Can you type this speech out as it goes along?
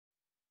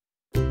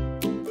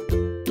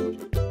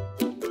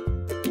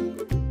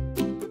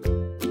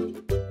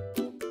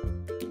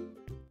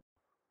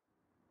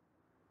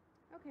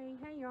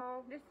Hey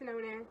y'all, this is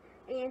Nona,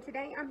 and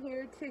today I'm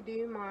here to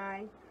do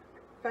my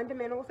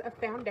fundamentals of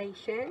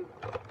foundation.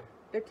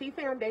 The two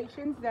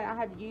foundations that I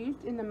have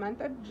used in the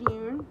month of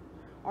June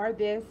are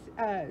this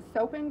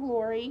Soap and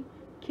Glory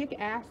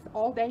Kick-Ass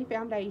All Day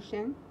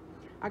Foundation.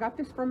 I got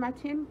this from my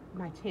friend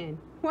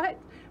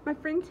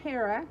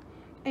Tara,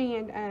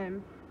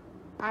 and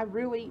I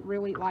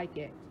really like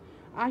it.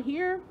 I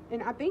hear,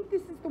 and I think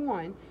this is the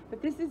one,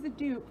 but this is a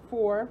dupe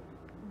for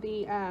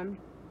the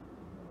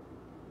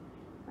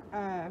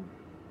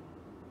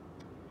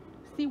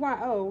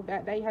CYO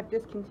that they have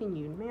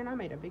discontinued. Man, I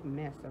made a big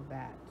mess of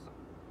that.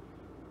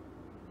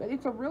 But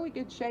it's a really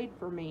good shade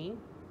for me.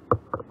 I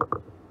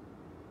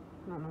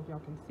don't know if y'all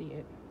can see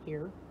it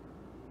here.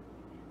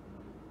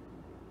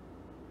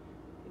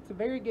 It's a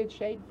very good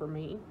shade for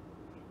me.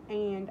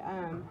 And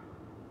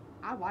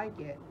I like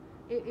it.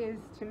 It is,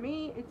 to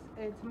me,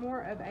 it's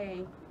more of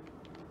a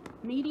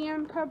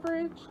medium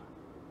coverage.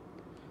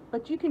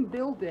 But you can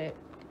build it.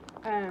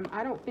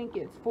 I don't think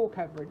it's full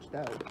coverage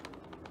though.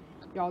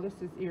 Y'all, this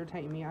is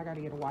irritating me. I gotta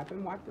get a wipe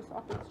and wipe this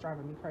off. It's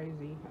driving me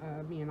crazy,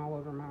 being all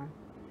over my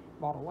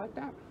bottle like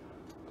that.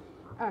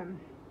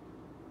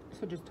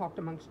 So just talk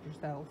amongst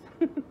yourselves.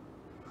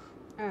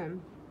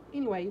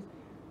 Anyways,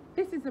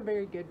 this is a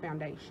very good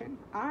foundation.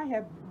 I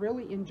have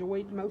really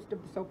enjoyed most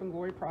of the Soap and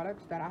Glory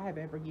products that I have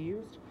ever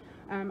used.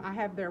 I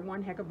have their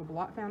One Heck of a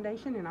Blot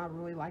foundation, and I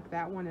really like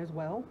that one as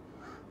well.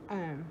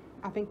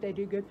 I think they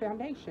do good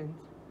foundations.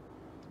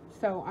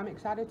 So I'm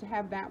excited to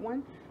have that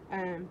one.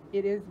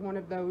 It is one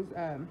of those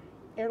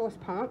airless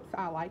pumps.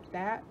 I like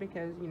that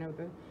because, you know,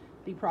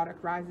 the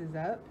product rises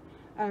up.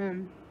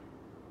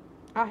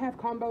 I have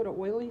combo to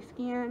oily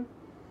skin.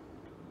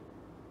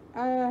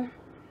 I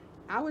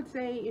would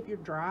say if you're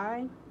dry,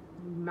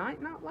 you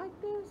might not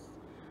like this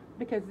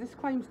because this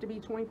claims to be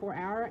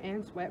 24-hour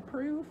and sweat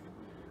proof,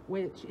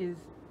 which is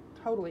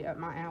totally up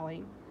my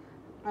alley.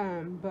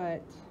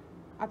 But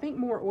I think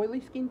more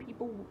oily skin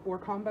people or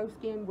combo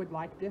skin would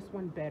like this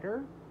one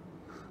better.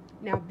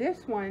 Now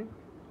this one,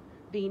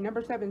 the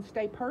number 7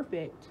 Stay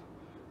Perfect,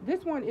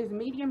 this one is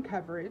medium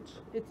coverage.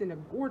 It's in a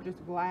gorgeous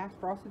glass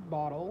frosted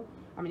bottle.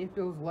 I mean, it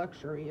feels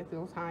luxury. It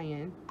feels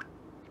high-end.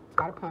 It's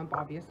got a pump,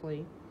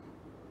 obviously.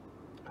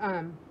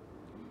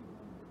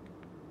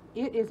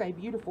 It is a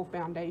beautiful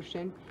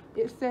foundation.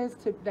 It says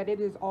that it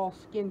is all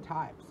skin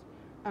types.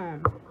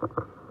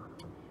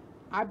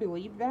 I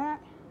believe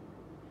that.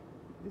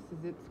 This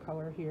is its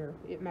color here.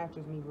 It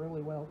matches me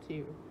really well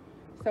too.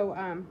 So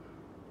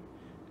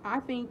I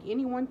think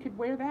anyone could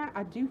wear that.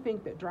 I do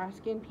think that dry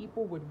skin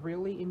people would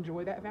really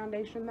enjoy that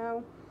foundation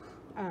though,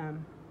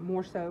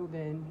 more so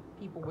than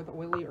people with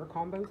oily or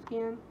combo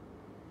skin.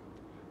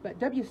 But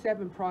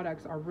W7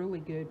 products are really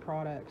good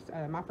products.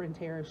 My friend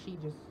Tara, she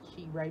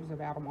raves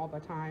about them all the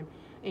time,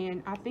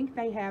 and I think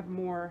they have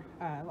more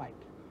like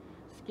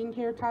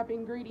skincare type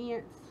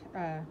ingredients.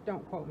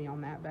 Don't quote me on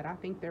that, but I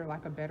think they're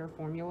like a better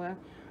formula.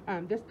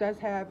 This does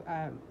have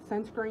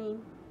sunscreen,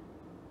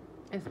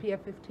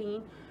 SPF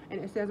 15,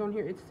 and it says on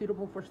here it's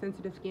suitable for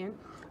sensitive skin,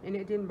 and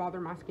it didn't bother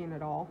my skin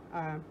at all.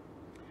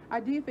 I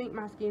do think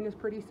my skin is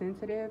pretty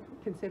sensitive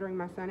considering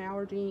my sun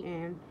allergy,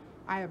 and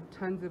I have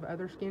tons of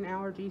other skin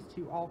allergies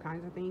to all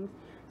kinds of things.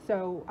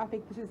 So I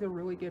think this is a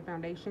really good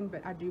foundation,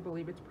 but I do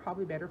believe it's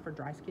probably better for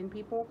dry skin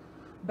people.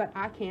 But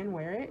I can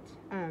wear it.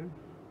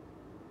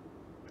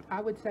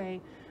 I would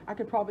say I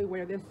could probably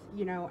wear this,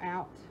 you know,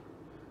 out.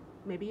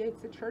 Maybe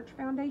it's a church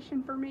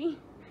foundation for me.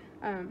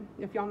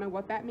 If y'all know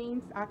what that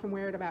means, I can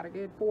wear it about a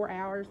good 4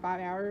 hours, 5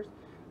 hours,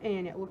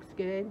 and it looks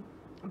good.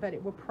 But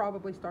it will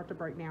probably start to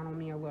break down on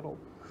me a little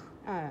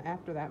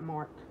after that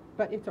mark.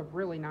 But it's a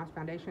really nice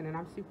foundation, and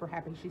I'm super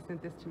happy she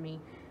sent this to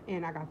me,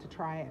 and I got to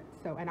try it.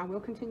 So, and I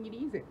will continue to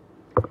use it.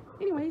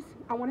 Anyways,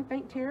 I want to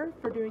thank Tara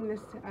for doing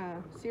this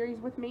series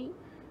with me.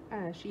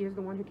 She is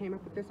the one who came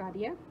up with this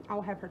idea.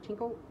 I'll have her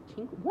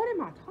what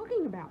am I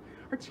talking about?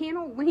 Her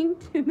channel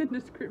linked in the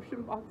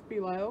description box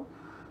below.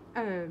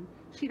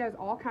 She does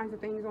all kinds of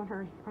things on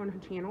her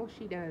channel.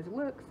 She does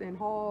looks and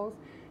hauls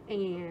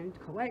and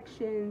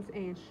collections,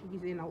 and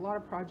she's in a lot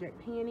of project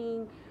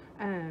panning.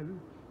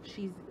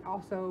 She's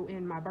also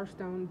in my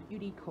Birthstone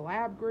Beauty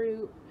collab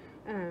group.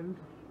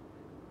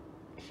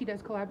 She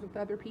does collabs with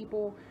other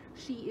people.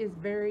 She is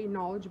very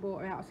knowledgeable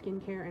about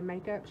skincare and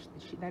makeup.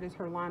 That is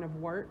her line of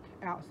work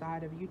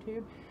outside of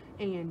YouTube.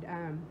 And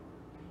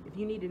if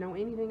you need to know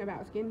anything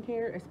about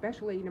skincare,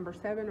 especially number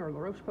 7 or La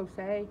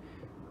Roche-Posay,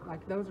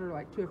 like those are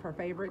like 2 of her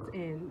favorites,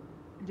 and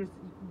just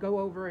go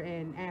over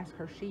and ask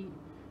her.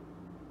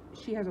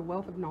 She has a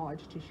wealth of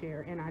knowledge to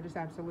share, and I just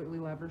absolutely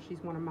love her. She's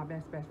one of my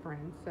best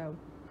friends. So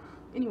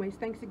anyways,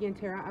 thanks again,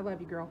 Tara. I love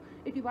you, girl.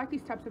 If you like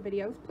these types of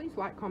videos, please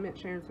like, comment,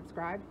 share, and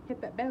subscribe. Hit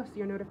that bell so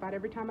you're notified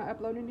every time I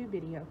upload a new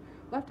video.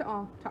 Love to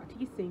all. Talk to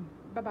you soon.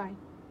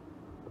 Bye-bye.